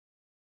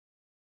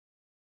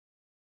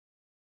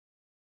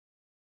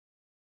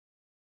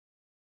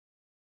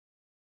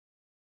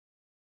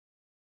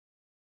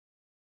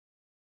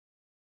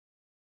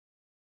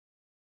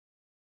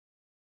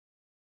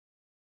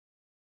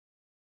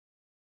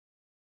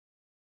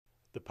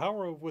The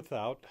Power of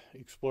Without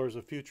explores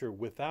a future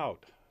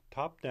without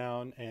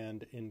top-down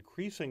and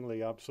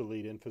increasingly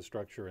obsolete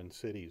infrastructure in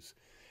cities.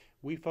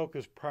 We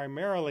focus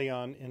primarily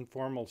on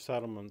informal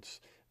settlements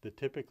that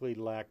typically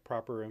lack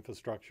proper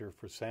infrastructure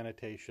for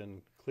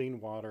sanitation, clean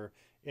water,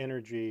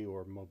 energy,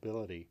 or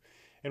mobility.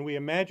 And we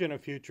imagine a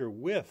future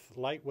with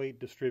lightweight,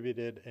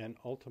 distributed, and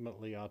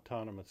ultimately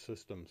autonomous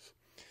systems.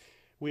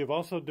 We have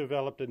also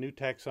developed a new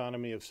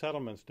taxonomy of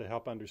settlements to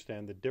help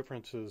understand the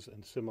differences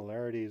and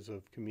similarities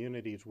of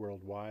communities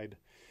worldwide.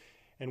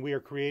 And we are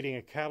creating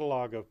a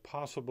catalog of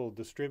possible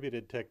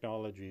distributed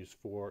technologies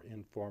for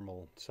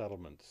informal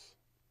settlements.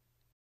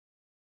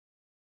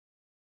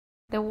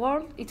 The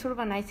world is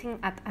urbanizing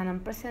at an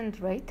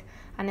unprecedented rate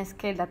and a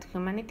scale that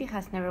humanity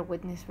has never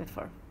witnessed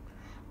before.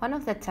 One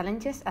of the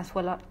challenges as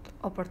well as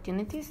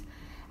opportunities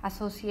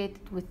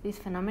associated with this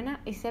phenomena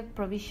is the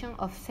provision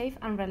of safe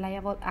and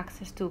reliable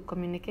access to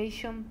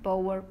communication,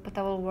 power,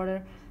 potable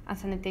water, and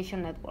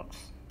sanitation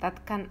networks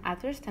that can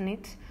address the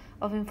needs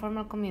of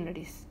informal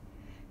communities.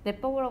 The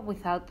Power of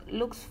Without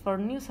looks for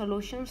new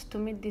solutions to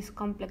meet these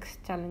complex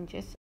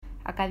challenges.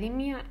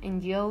 Academia,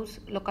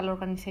 NGOs, local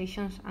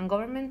organizations, and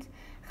governments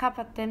have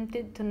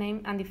attempted to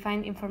name and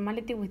define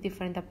informality with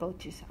different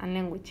approaches and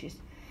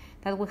languages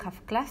that we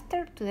have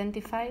clustered to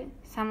identify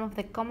some of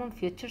the common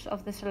features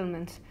of the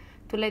settlements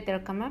to later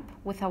come up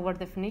with our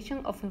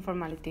definition of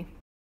informality.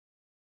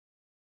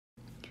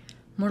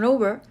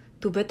 Moreover,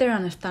 to better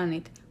understand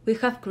it, we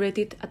have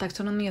created a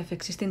taxonomy of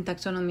existing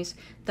taxonomies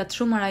that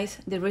summarize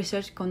the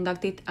research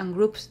conducted and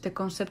groups the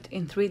concept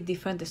in three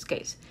different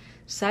scales: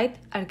 site,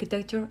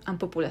 architecture, and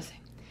populace,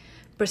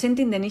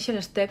 presenting the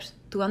initial steps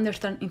to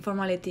understand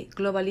informality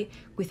globally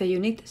with a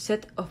unique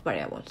set of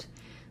variables.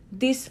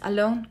 These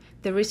alone,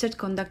 the research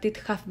conducted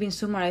have been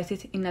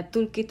summarized in a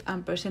toolkit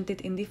and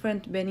presented in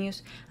different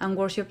venues and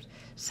workshops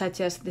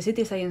such as the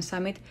City Science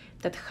Summit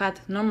that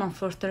had Norman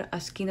Foster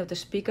as keynote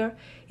speaker.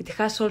 It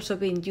has also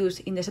been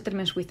used in the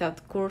Settlements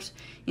Without course,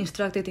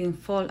 instructed in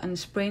fall and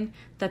spring,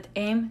 that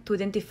aim to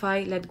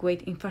identify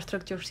lightweight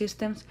infrastructure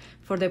systems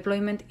for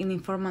deployment in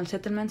informal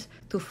settlements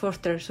to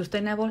foster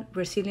sustainable,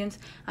 resilient,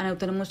 and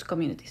autonomous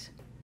communities.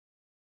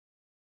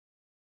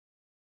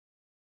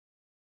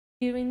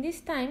 During this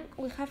time,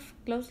 we have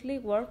closely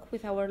worked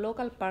with our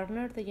local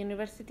partner, the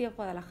University of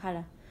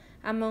Guadalajara,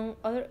 among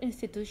other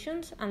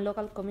institutions and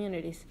local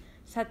communities,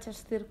 such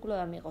as Círculo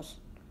de Amigos.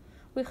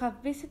 We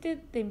have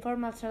visited the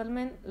informal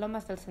settlement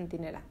Lomas del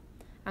Centinela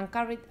and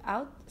carried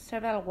out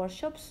several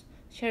workshops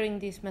sharing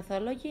this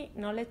methodology,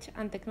 knowledge,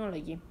 and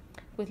technology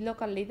with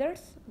local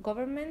leaders,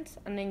 governments,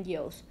 and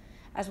NGOs,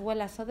 as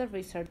well as other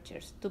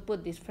researchers, to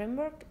put this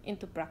framework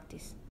into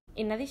practice.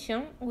 In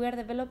addition, we are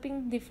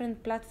developing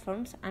different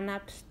platforms and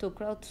apps to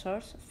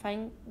crowdsource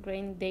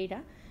fine-grained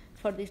data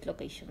for these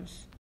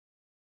locations.